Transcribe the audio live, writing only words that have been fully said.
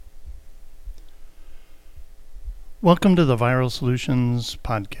Welcome to the Viral Solutions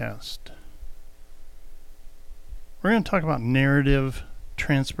podcast. We're going to talk about narrative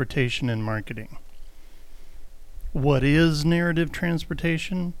transportation in marketing. What is narrative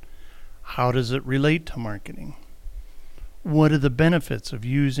transportation? How does it relate to marketing? What are the benefits of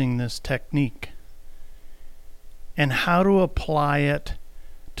using this technique? And how to apply it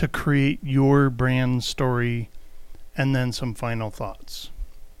to create your brand story, and then some final thoughts.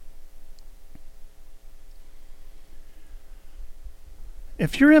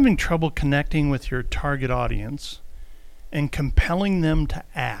 If you're having trouble connecting with your target audience and compelling them to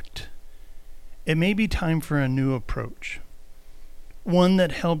act, it may be time for a new approach, one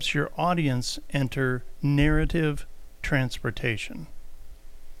that helps your audience enter narrative transportation.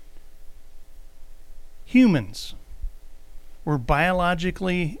 Humans were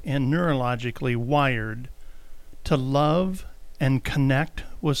biologically and neurologically wired to love and connect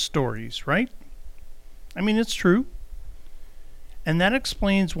with stories, right? I mean, it's true. And that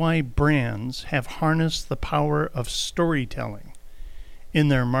explains why brands have harnessed the power of storytelling in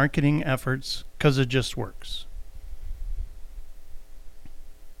their marketing efforts, because it just works.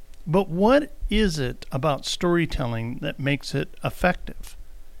 But what is it about storytelling that makes it effective?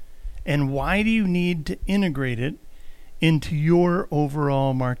 And why do you need to integrate it into your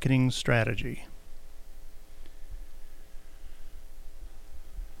overall marketing strategy?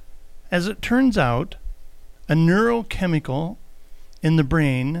 As it turns out, a neurochemical in the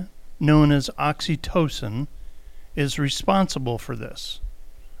brain, known as oxytocin, is responsible for this,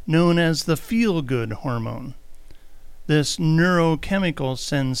 known as the feel-good hormone. This neurochemical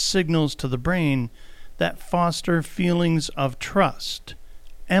sends signals to the brain that foster feelings of trust,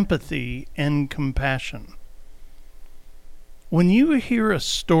 empathy, and compassion. When you hear a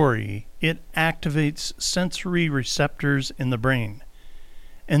story, it activates sensory receptors in the brain,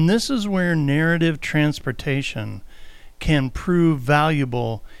 and this is where narrative transportation can prove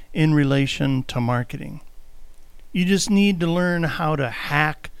valuable in relation to marketing. You just need to learn how to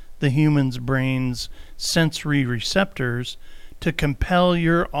hack the human's brain's sensory receptors to compel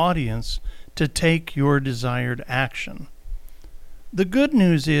your audience to take your desired action. The good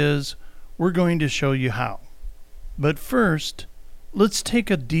news is we're going to show you how. But first, let's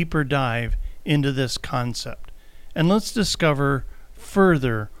take a deeper dive into this concept, and let's discover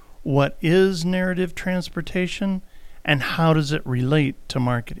further what is narrative transportation and how does it relate to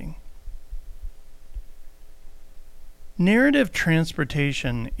marketing. Narrative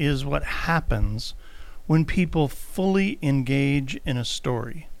transportation is what happens when people fully engage in a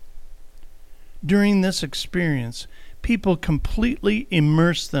story. During this experience, people completely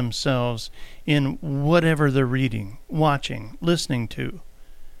immerse themselves in whatever they're reading, watching, listening to.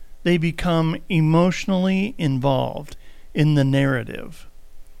 They become emotionally involved in the narrative,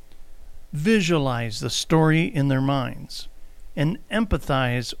 visualize the story in their minds, and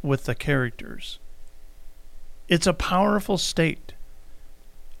empathize with the characters. It's a powerful state,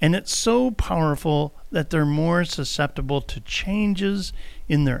 and it's so powerful that they're more susceptible to changes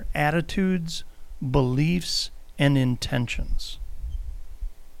in their attitudes, beliefs, and intentions.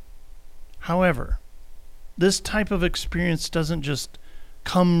 However, this type of experience doesn't just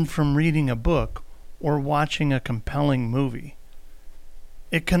come from reading a book or watching a compelling movie.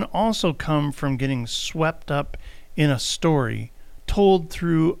 It can also come from getting swept up in a story told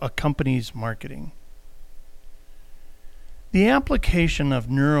through a company's marketing. The application of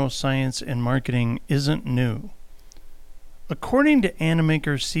neuroscience in marketing isn't new. According to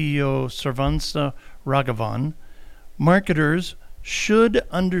Animaker CEO Sarvansa Raghavan, marketers should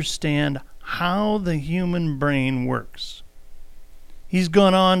understand how the human brain works. He's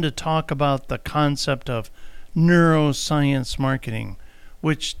gone on to talk about the concept of neuroscience marketing,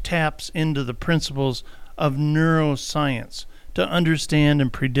 which taps into the principles of neuroscience to understand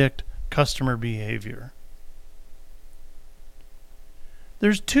and predict customer behavior.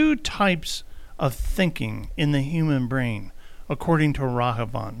 There's two types of thinking in the human brain, according to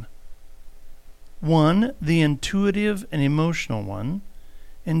Raghavan. One, the intuitive and emotional one,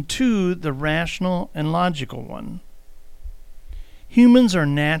 and two, the rational and logical one. Humans are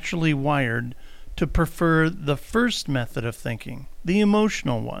naturally wired to prefer the first method of thinking, the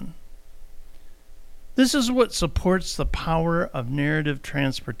emotional one. This is what supports the power of narrative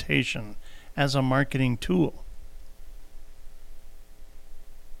transportation as a marketing tool.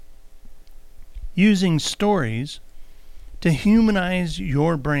 Using stories to humanize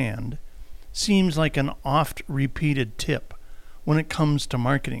your brand seems like an oft-repeated tip when it comes to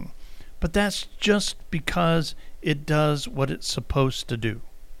marketing, but that's just because it does what it's supposed to do: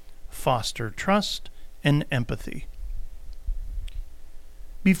 foster trust and empathy.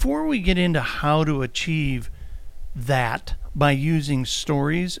 Before we get into how to achieve that by using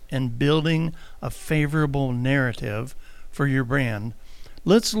stories and building a favorable narrative for your brand,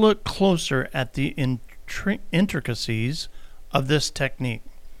 let's look closer at the intricacies of this technique,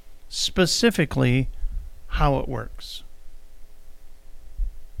 specifically how it works.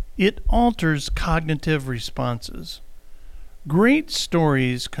 It alters cognitive responses. Great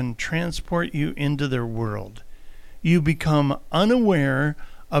stories can transport you into their world. You become unaware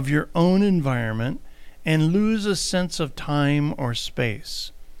of your own environment and lose a sense of time or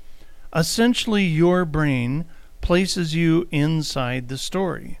space. Essentially, your brain places you inside the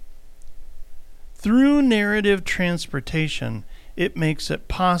story. Through narrative transportation, it makes it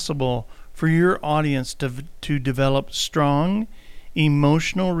possible for your audience to develop strong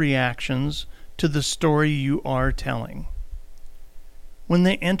emotional reactions to the story you are telling. When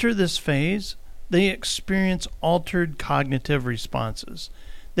they enter this phase, they experience altered cognitive responses.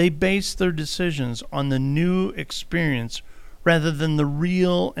 They base their decisions on the new experience rather than the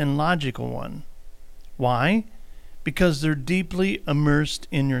real and logical one. Why? Because they're deeply immersed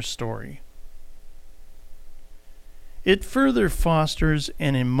in your story. It further fosters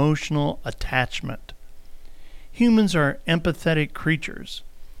an emotional attachment. Humans are empathetic creatures.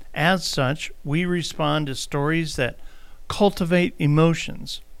 As such, we respond to stories that cultivate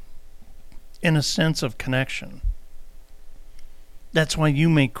emotions and a sense of connection. That's why you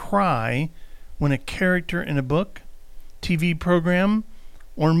may cry when a character in a book, TV program,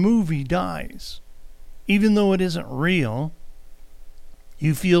 or movie dies. Even though it isn't real,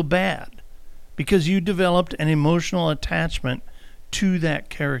 you feel bad because you developed an emotional attachment to that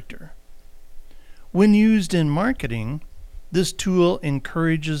character. When used in marketing, this tool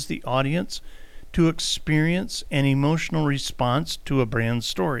encourages the audience to experience an emotional response to a brand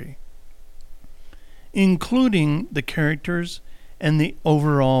story, including the characters and the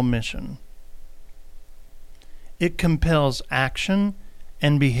overall mission. It compels action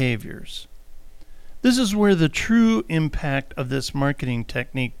and behaviors. This is where the true impact of this marketing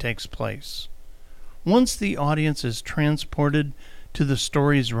technique takes place. Once the audience is transported to the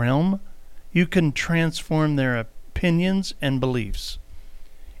story's realm, you can transform their opinions and beliefs.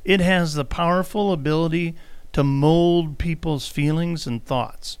 It has the powerful ability to mold people's feelings and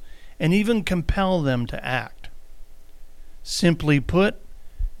thoughts, and even compel them to act. Simply put,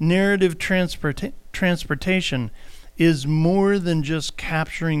 narrative transportation is more than just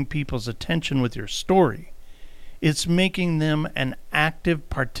capturing people's attention with your story. It's making them an active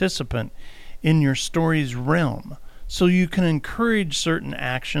participant in your story's realm, so you can encourage certain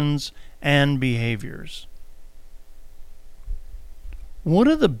actions and behaviors. What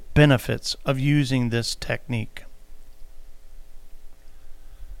are the benefits of using this technique?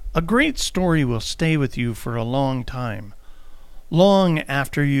 A great story will stay with you for a long time, long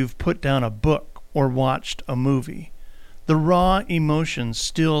after you've put down a book or watched a movie. The raw emotions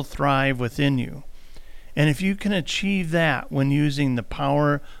still thrive within you. And if you can achieve that when using the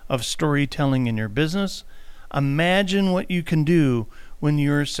power of storytelling in your business, imagine what you can do when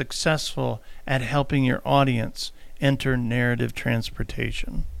you're successful at helping your audience enter narrative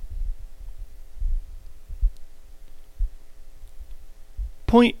transportation.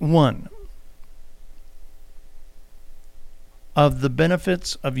 Point 1 of the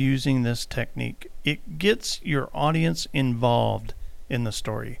benefits of using this technique. It gets your audience involved in the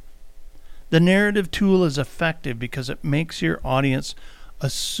story. The narrative tool is effective because it makes your audience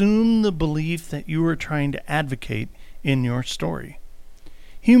assume the belief that you are trying to advocate in your story.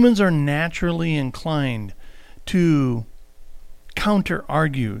 Humans are naturally inclined to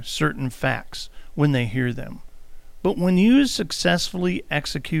counter-argue certain facts when they hear them. But when you successfully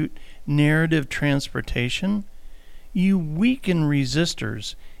execute narrative transportation, you weaken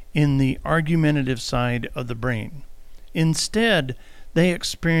resistors in the argumentative side of the brain. Instead, they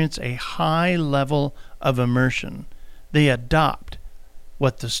experience a high level of immersion. They adopt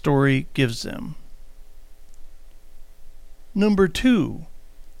what the story gives them. Number 2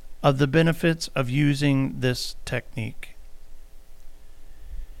 of the benefits of using this technique.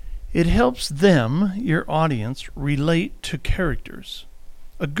 It helps them, your audience, relate to characters.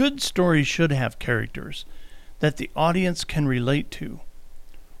 A good story should have characters that the audience can relate to.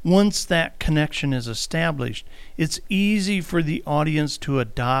 Once that connection is established, it's easy for the audience to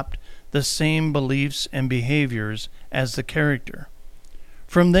adopt the same beliefs and behaviors as the character.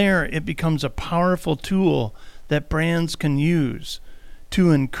 From there, it becomes a powerful tool that brands can use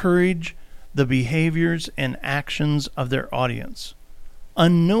to encourage the behaviors and actions of their audience.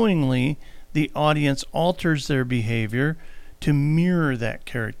 Unknowingly, the audience alters their behavior to mirror that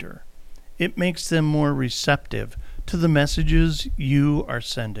character. It makes them more receptive to the messages you are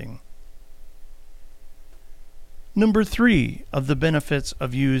sending. Number 3 of the benefits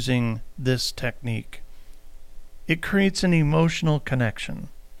of using this technique. It creates an emotional connection.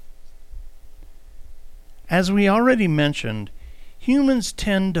 As we already mentioned, humans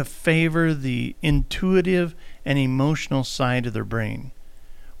tend to favor the intuitive and emotional side of their brain.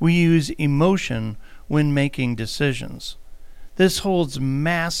 We use emotion when making decisions. This holds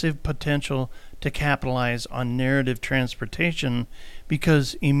massive potential to capitalize on narrative transportation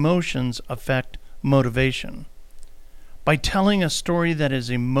because emotions affect motivation. By telling a story that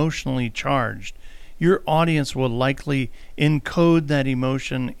is emotionally charged, your audience will likely encode that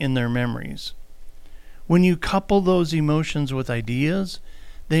emotion in their memories. When you couple those emotions with ideas,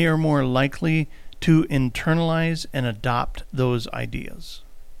 they are more likely to internalize and adopt those ideas.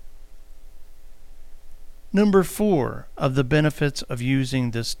 Number 4 of the benefits of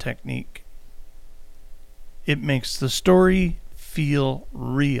using this technique. It makes the story feel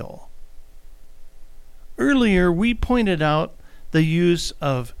real. Earlier, we pointed out the use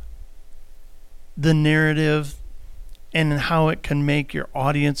of the narrative and how it can make your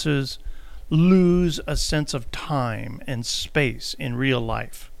audiences lose a sense of time and space in real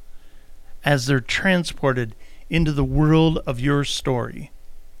life as they're transported into the world of your story.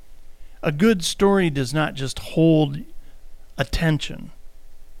 A good story does not just hold attention.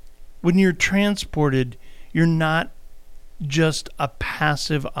 When you're transported, you're not just a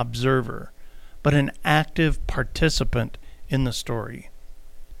passive observer, but an active participant in the story.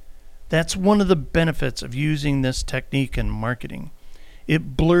 That's one of the benefits of using this technique in marketing.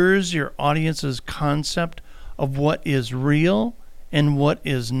 It blurs your audience's concept of what is real and what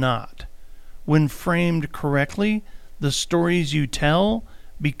is not. When framed correctly, the stories you tell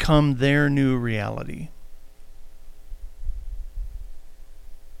become their new reality.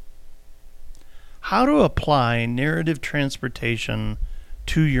 How to apply narrative transportation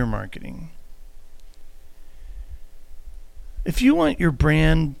to your marketing. If you want your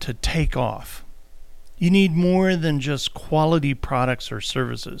brand to take off, you need more than just quality products or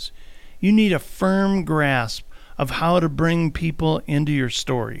services. You need a firm grasp of how to bring people into your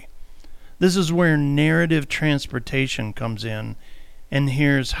story. This is where narrative transportation comes in, and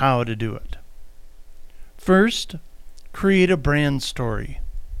here's how to do it. First, create a brand story.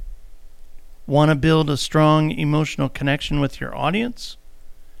 Want to build a strong emotional connection with your audience?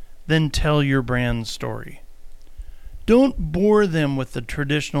 Then tell your brand story. Don't bore them with the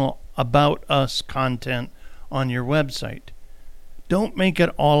traditional About Us content on your website. Don't make it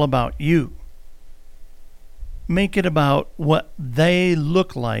all about you. Make it about what they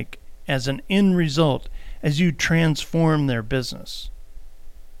look like as an end result as you transform their business.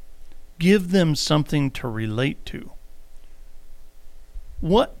 Give them something to relate to.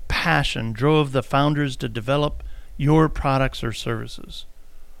 What passion drove the founders to develop your products or services?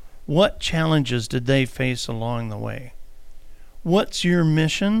 What challenges did they face along the way? What's your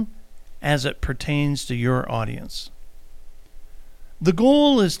mission as it pertains to your audience? The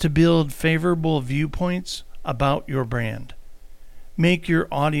goal is to build favorable viewpoints about your brand. Make your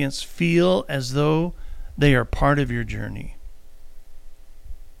audience feel as though they are part of your journey.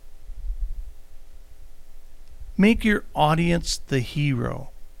 Make your audience the hero.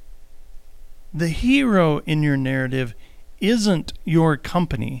 The hero in your narrative isn't your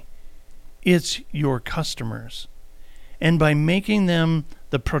company, it's your customers. And by making them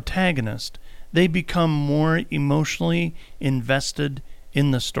the protagonist, they become more emotionally invested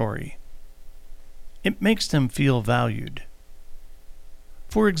in the story. It makes them feel valued.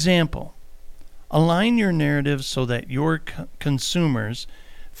 For example, align your narrative so that your consumers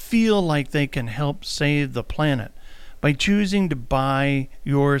feel like they can help save the planet by choosing to buy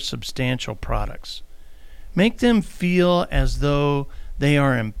your substantial products. Make them feel as though they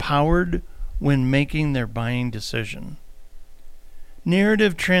are empowered when making their buying decision.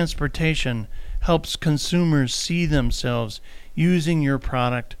 Narrative transportation helps consumers see themselves using your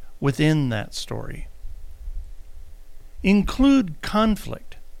product within that story. Include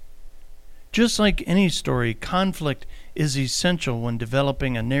conflict. Just like any story, conflict is essential when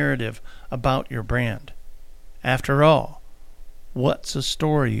developing a narrative about your brand. After all, what's a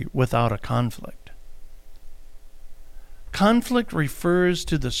story without a conflict? Conflict refers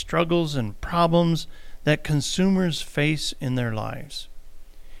to the struggles and problems that consumers face in their lives.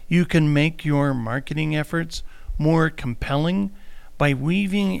 You can make your marketing efforts more compelling by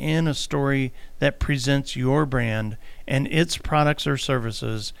weaving in a story that presents your brand and its products or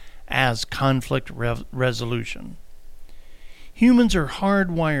services as conflict resolution. Humans are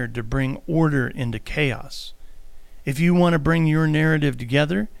hardwired to bring order into chaos. If you want to bring your narrative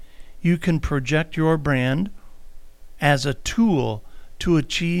together, you can project your brand as a tool to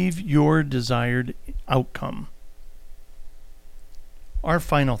achieve your desired outcome. our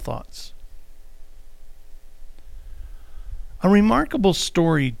final thoughts. A remarkable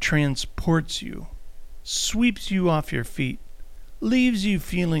story transports you, sweeps you off your feet, leaves you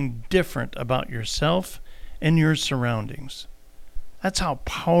feeling different about yourself and your surroundings. That's how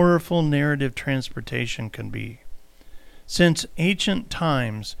powerful narrative transportation can be. Since ancient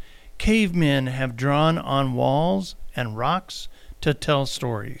times, cavemen have drawn on walls and rocks to tell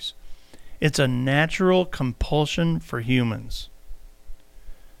stories. It's a natural compulsion for humans.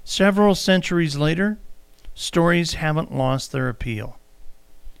 Several centuries later, stories haven't lost their appeal.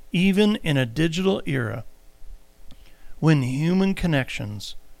 Even in a digital era, when human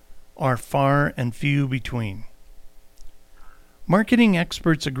connections are far and few between. Marketing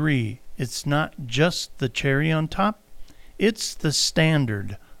experts agree it's not just the cherry on top, it's the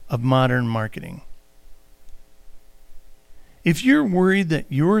standard of modern marketing. If you're worried that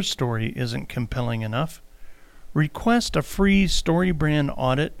your story isn't compelling enough, request a free story brand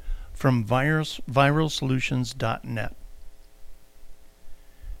audit from viralsolutions.net.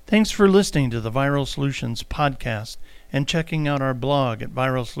 Thanks for listening to the Viral Solutions podcast and checking out our blog at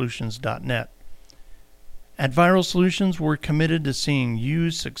viralsolutions.net. At Viral Solutions, we're committed to seeing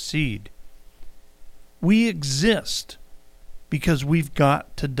you succeed. We exist because we've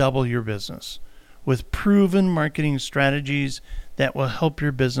got to double your business with proven marketing strategies that will help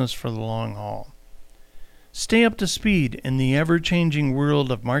your business for the long haul. Stay up to speed in the ever-changing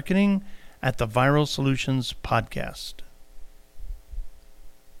world of marketing at the Viral Solutions podcast.